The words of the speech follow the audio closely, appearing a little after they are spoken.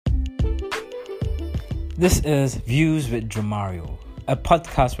This is Views with Dramario, a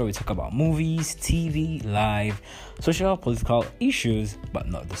podcast where we talk about movies, TV, live, social, political issues, but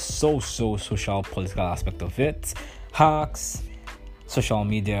not the social, political aspect of it, hacks, social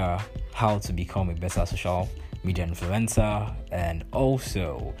media, how to become a better social media influencer, and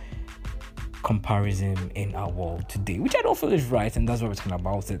also comparison in our world today, which I don't feel is right, and that's why we're talking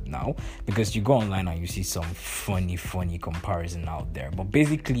about it now, because you go online and you see some funny comparison out there. But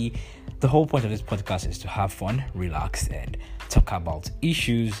basically, the whole point of this podcast is to have fun, relax, and talk about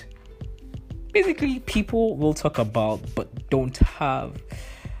issues basically people will talk about but don't have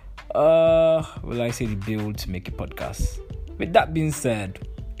the build to make a podcast. With that being said,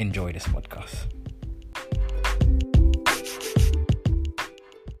 enjoy this podcast.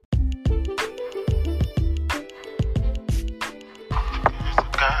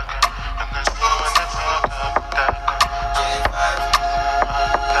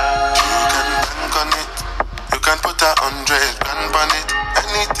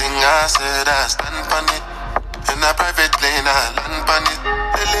 I said I stand on it. In a private plane, I land on it.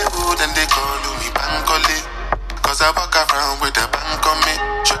 Lily hood and they call me Bankole. Cause I walk around with a bank on me.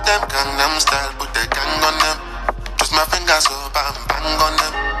 Shoot them Gangnam style, put the gang on them. Twist my fingers up and bang on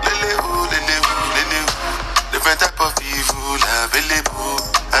them. Lily hood, Lily hood, Lily hood. Different type of evil available.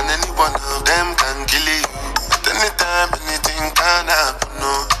 And any one of them can kill you. At any time, anything can happen,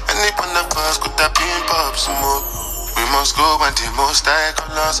 no. Any one of us could have been pop some more. We must go and the most high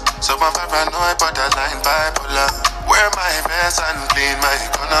colors. So I'm paranoid, borderline bipolar. Wear my vest and clean my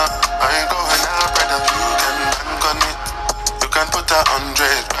corner. I ain't going out, brother. You can bank on it. You can put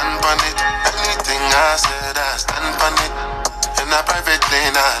 100 grand on it. Anything I said, I stand on it. In a private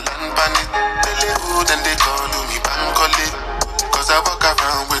plane, I land on it. Lily hood and they call me Bankole. Cause I walk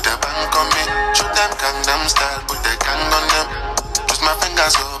around with a bank on me. Shoot them Gangnam style, put the gang on them. Twist my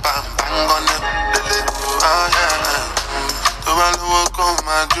fingers up and bang on them. Lily hood, oh yeah. Tó bá lówó kó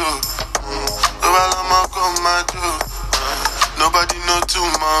máa jó, tó bá lọ́mọ kó máa jó. Nobody know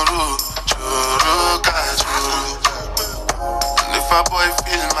tomorrow. Joro ka joro. And if a boy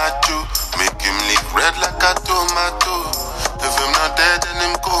feel macho, make him lick red like a tomato. If him not dead, then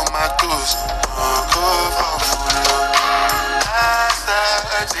him comatose. Go for full. As the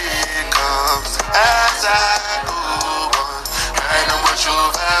day comes, as I go on, I know watch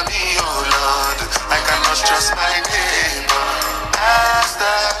over me, oh Lord. I cannot trust my neighbor. As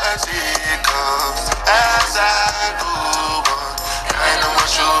the day comes, as I go on, I know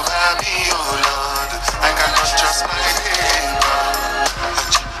watch over me, oh Lord. I cannot trust my neighbor.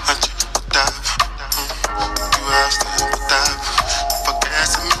 Put up. You have to put up. Forget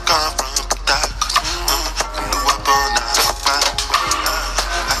some you come from, put up. And do a bona fide. Put up.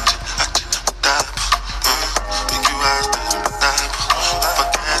 You have to put up.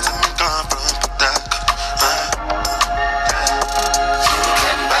 Forget some you come from, put up.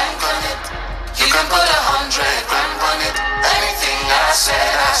 Put 100 grand on it. Anything I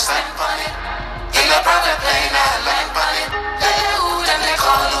said, I stand on it. In a private plane, I land on it. They hood and they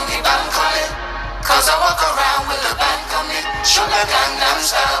call me Bankole. Cause I walk around with a bank on me. Shoot them Gangnam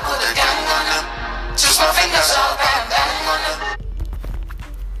style, put a gang on them. Twist my fingers up and bang on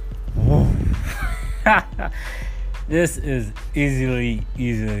them. This is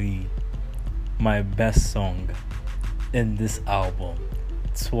easily my best song in this album.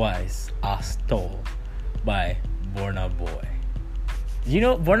 Twice as Tall by Burna Boy. You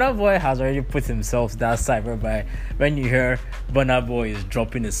know, Burna Boy has already put himself that side whereby when you hear Burna Boy is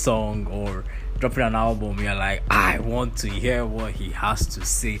dropping a song or dropping an album, you're like, I want to hear what he has to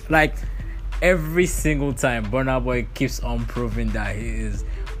say. Like, every single time, Burna Boy keeps on proving that he is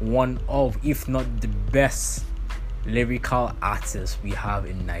one of, if not the best lyrical artists we have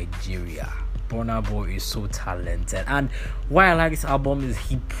in Nigeria. Burna Boy is so talented, and why I like this album is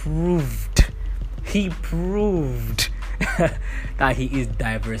he proved that he is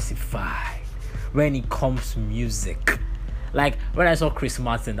diversified when it comes to music. Like when I saw Chris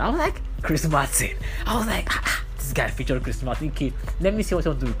Martin, I was like, this guy featured Chris Martin. Okay, let me see what I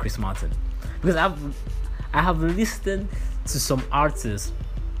want to do with Chris Martin, because I have listened to some artists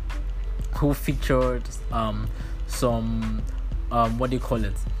who featured some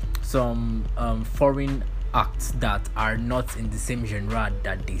foreign acts that are not in the same genre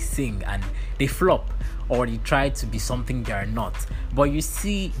that they sing, and they flop or they try to be something they are not. But you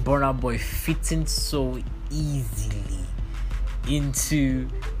see Burna Boy fitting so easily into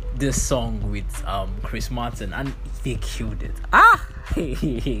this song with Chris Martin, and they killed it.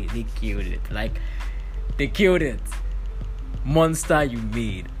 They killed it. Like, they killed it. Monster you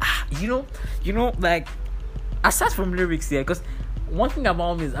made. Like, aside from lyrics here, because one thing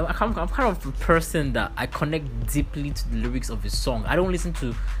about me is I'm kind of a person that I connect deeply to the lyrics of a song. I don't listen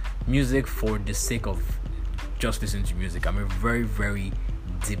to music for the sake of just listening to music. I'm a very, very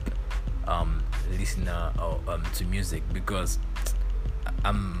deep listener to music because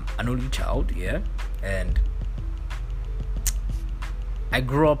I'm an only child, and I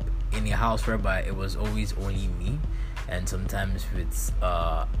grew up in a house whereby it was always only me, and sometimes with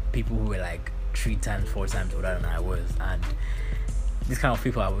people who were like 3 times, 4 times older than I was, and these kind of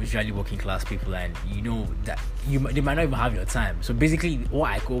people are usually working class people, and you know that they might not even have your time. So basically,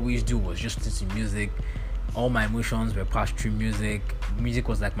 what I could always do was just listen to music. All my emotions were passed through music. Music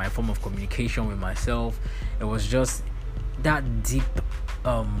was like my form of communication with myself. It was just that deep,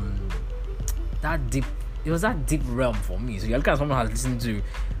 it was that deep realm for me. So you look at someone who has listened to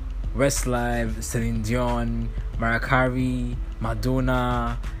Westlife, Celine Dion, Mariah Carey,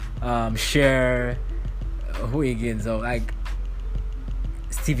 Madonna, Cher, who again? So like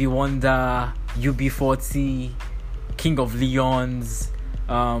Stevie Wonder, UB40, King of Leons,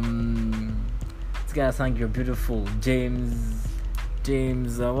 this guy sang You're Beautiful, James,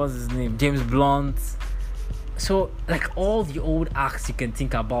 what's his name? James Blunt. So like all the old acts you can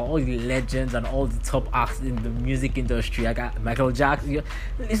think about, all the legends and all the top acts in the music industry. I got Michael Jackson.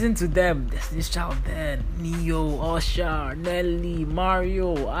 Listen to them. Destiny's Child, then Neo, Usher, Nelly,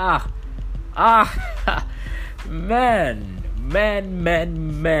 Mario. Man.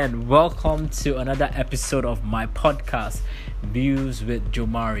 Welcome to another episode of my podcast, Views with Joe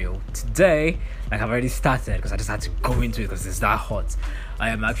Mario. Today, like I've already started because I just had to go into it because it's that hot. I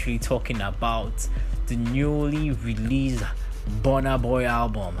am actually talking about the newly released Burna Boy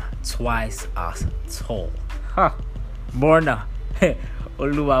album, Twice as Tall. Burna.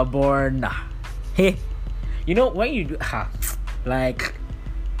 Oluwa Burna. Hey. You know, when you do, like,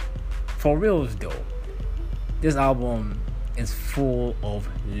 for reals though, this album is full of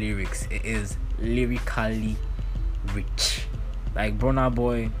lyrics. It is lyrically rich. Like Burna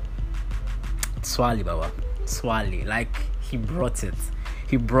Boy, Swali Baba. Swali. Like, he brought it.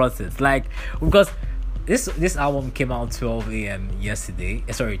 Like, because this album came out 12 a.m. today,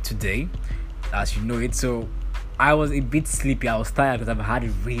 as you know it. So I was a bit sleepy. I was tired because I've had a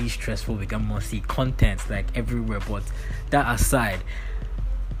really stressful week. I must see content like everywhere. But that aside,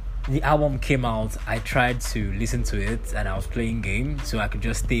 the album came out. I tried to listen to it, and I was playing games, so I could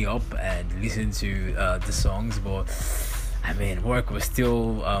just stay up and listen to the songs. But I mean, work was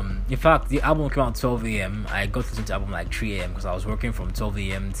still. In fact, the album came out 12 a.m. I got to listen to the album like 3 a.m. because I was working from 12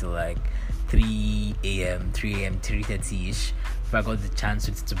 a.m. to like 3 a.m., 3:30ish. If I got the chance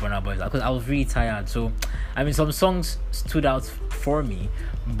to listen to Burna Boy, because I was really tired. So, I mean, some songs stood out for me,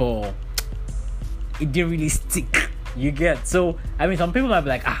 but it didn't really stick. You get? So, I mean, some people might be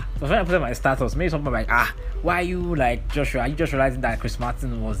like, when I put on my status, maybe some people are like, why are you like Joshua? Are you just realizing that Chris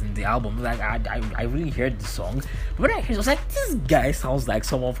Martin was in the album? Like, I really heard the song, but when I heard it, I was like, this guy sounds like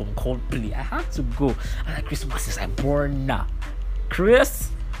someone from Coldplay. I had to go. I like Chris Martin's like Burna, Chris.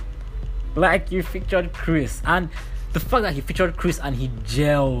 Like, you featured Chris, and the fact that he featured Chris and he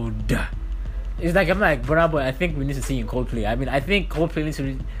gelled. It's like, I'm like, Burna Boy, I think we need to see you in Coldplay. I mean, I think Coldplay needs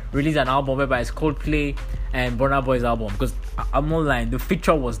to release an album whereby it's Coldplay and Burna Boy's album, because I'm not lying, the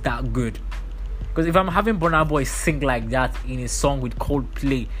feature was that good. Because if I'm having Burna Boy sing like that in a song with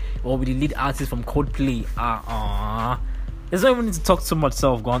Coldplay or with the lead artist from Coldplay, there's not even need to talk so much.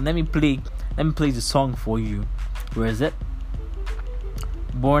 Self gone. Let me play the song for you. Where is it?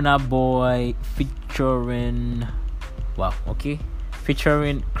 Burna Boy featuring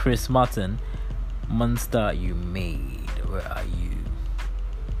Chris Martin, Monster You Made. Where are you?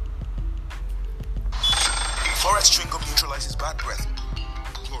 Florets chewing gum neutralizes bad breath.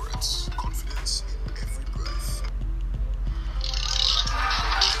 Florets, confidence in every breath.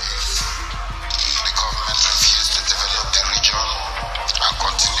 The government refused to develop the region and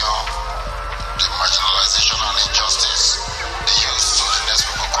continue the marginalization and injustice. The youth to the next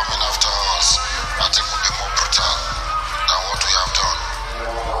people coming after us, I think will be more brutal than what we have done.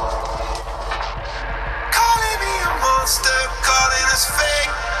 Calling me a monster, calling us fake.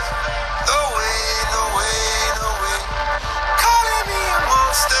 No way. Calling me a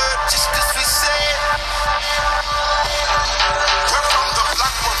monster just 'cause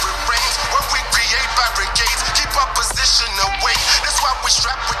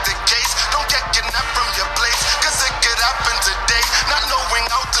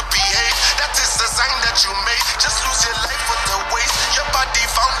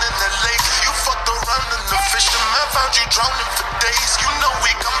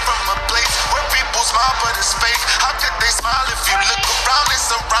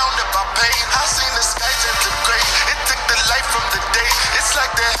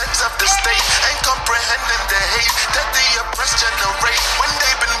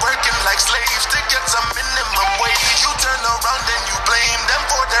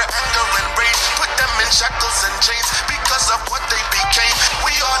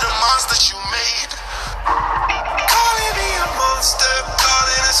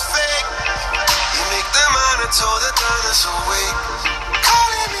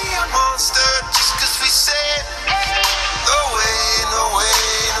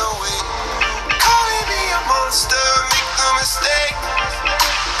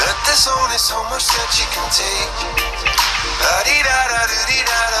that you can take.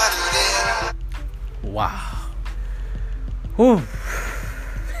 Wow. Whew.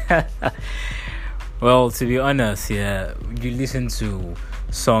 Well, to be honest, yeah, you listen to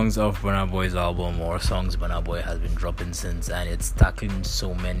songs of Burna Boy's album or songs Burna Boy has been dropping since, and it's tackling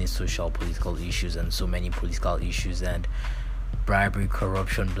so many social political issues and so many political issues and bribery,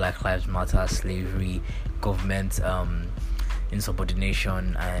 corruption, Black Lives Matter, slavery, government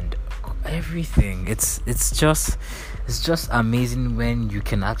insubordination, and everything. It's just amazing when you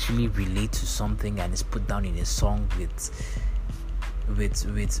can actually relate to something and it's put down in a song with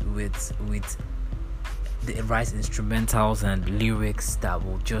the right instrumentals and lyrics that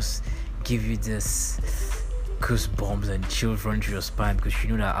will just give you this goosebumps and chills running through your spine, because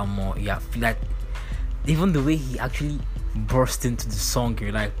you know that feel like even the way he actually burst into the song,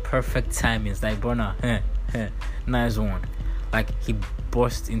 you're like, perfect timing. It's like, Burna, nice one. Like, he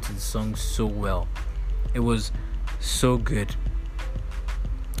burst into the song so well. It was so good.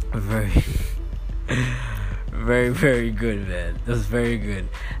 Very very, very good, man. It was very good.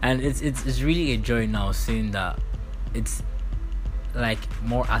 And it's really a joy now seeing that it's like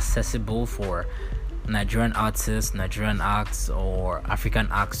more accessible for Nigerian artists, Nigerian acts, or African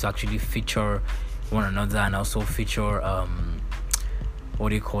acts to actually feature one another, and also feature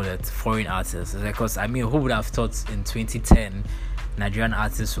foreign artists. Because I mean, who would have thought in 2010 Nigerian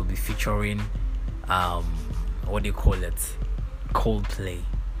artists will be featuring Coldplay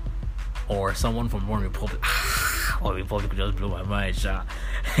or someone from One Republic? One Republic just blew my mind,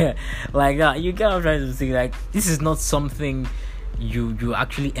 like that. You get what I'm trying to say. Like, this is not something you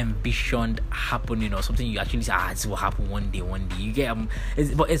actually envisioned happening, or something you actually say, this will happen one day. You get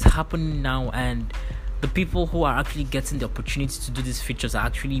but it's happening now, and the people who are actually getting the opportunity to do these features are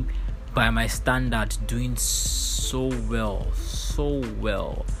actually, by my standard, doing so well.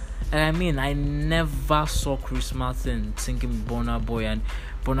 And I mean, I never saw Chris Martin singing Burna Boy, and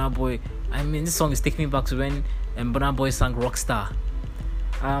Burna Boy, I mean, this song is taking me back to when Burna Boy sang Rockstar.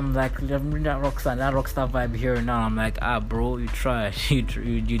 I'm like, I'm reading that Rockstar vibe here now. I'm like, bro, you try. You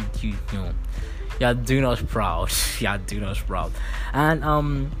know, you're doing us proud.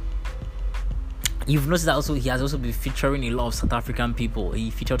 And you've noticed that also he has also been featuring a lot of South African people. He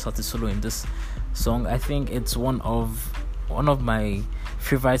featured Sauti Solo in this song. I think it's one of my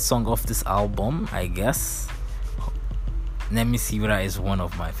favorite song of this album, I guess. Let me see whether it's one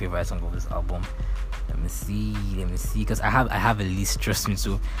of my favorite songs of this album. Let me see, because I have a list, trust me.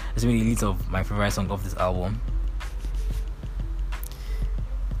 So there's been a list of my favorite song of this album.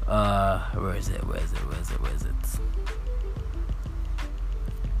 Where is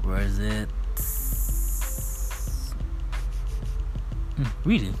it?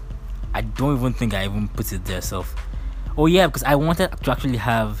 Really? I don't even think I even put it there self. Oh yeah, because I wanted to actually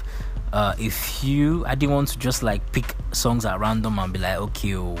have a few. I didn't want to just like pick songs at random and be like,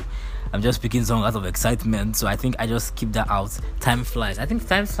 okay, I'm just picking songs out of excitement. So I think I just keep that out. Time Flies. I think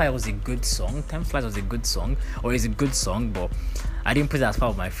Time Flies was a good song. Or is a good song, but I didn't put it as part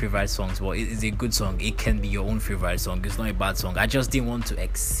of my favorite songs. But it is a good song. It can be your own favorite song. It's not a bad song. I just didn't want to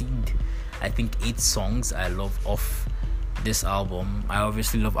exceed, I think, 8 songs I love off this album. I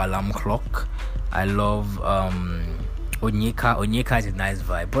obviously love Alarm Clock. I love Onyeka is a nice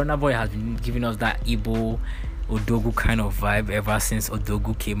vibe. Burna Boy has been giving us that Igbo Odogu kind of vibe ever since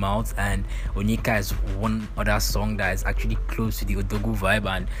Odogu came out, and Onyeka is one other song that is actually close to the Odogu vibe,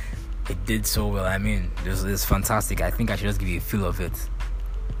 and it did so well. I mean, it's fantastic. I think I should just give you a feel of it.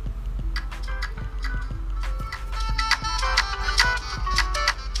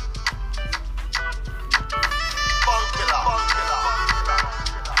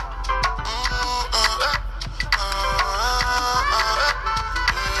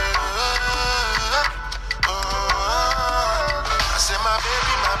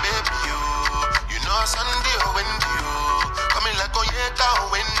 Sunday or windy, coming like Onyeka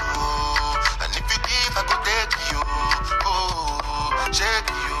or window. And if you give, I could take you. Shake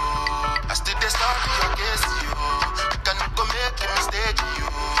you. I still they start your case you. You cannot go make a mistake you.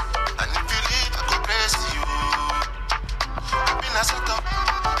 And if you leave, I could praise you. You've been a setup.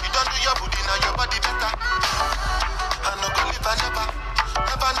 You don't do your booty, now your body better. I no go live, I never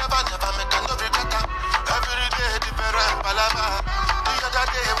make a no regret. Every day different palava. The other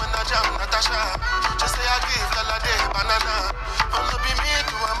day when I jam Natasha, just say I give Lala day banana. Wanna be me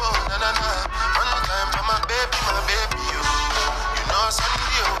to a mo na na na. One time for my baby you. You know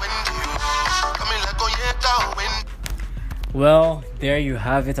Sunday or windy you. Coming like Onyeka or wind. Well, there you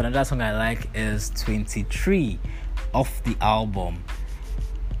have it. Another song I like is 23 off the album.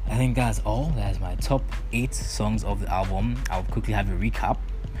 I think that's all. That's my top 8 songs of the album. I'll quickly have a recap.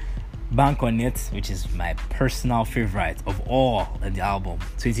 Bank on It, which is my personal favorite of all in the album.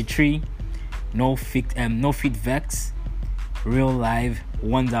 23, No Fit Vex, Real Live,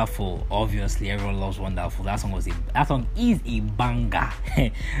 Wonderful. Obviously, everyone loves Wonderful. That song is a banger. That song is a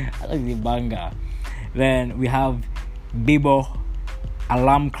banger. Then we have Bibo,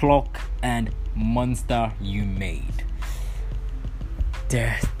 Alarm Clock, and Monster You Made.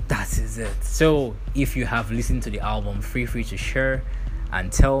 There, that is it. So if you have listened to the album, feel free to share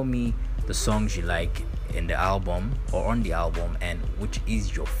and tell me the songs you like in the album or on the album, and which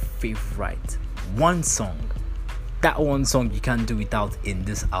is your favorite one song. That one song you can't do without in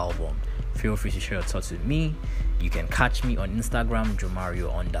this album. Feel free to share your thoughts with me. You can catch me on Instagram,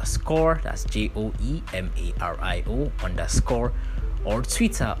 Joemario_. That's JOEMARIO_, or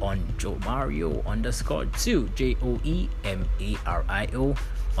Twitter on Joemario_2,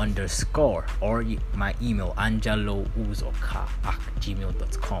 JOEMARIO_, or my email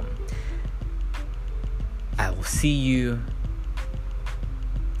angelouzoka@gmail.com. I will see you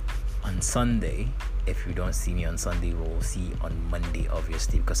on Sunday. If you don't see me on Sunday, we'll see you on Monday,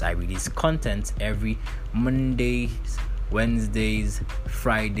 obviously, because I release content every Mondays, Wednesdays,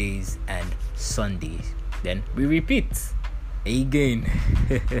 Fridays, and Sundays. Then we repeat again.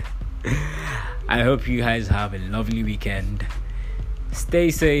 I hope you guys have a lovely weekend. Stay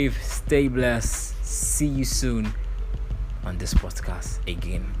safe, stay blessed. See you soon on this podcast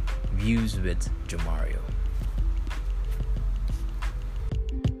again. Views with Joemario.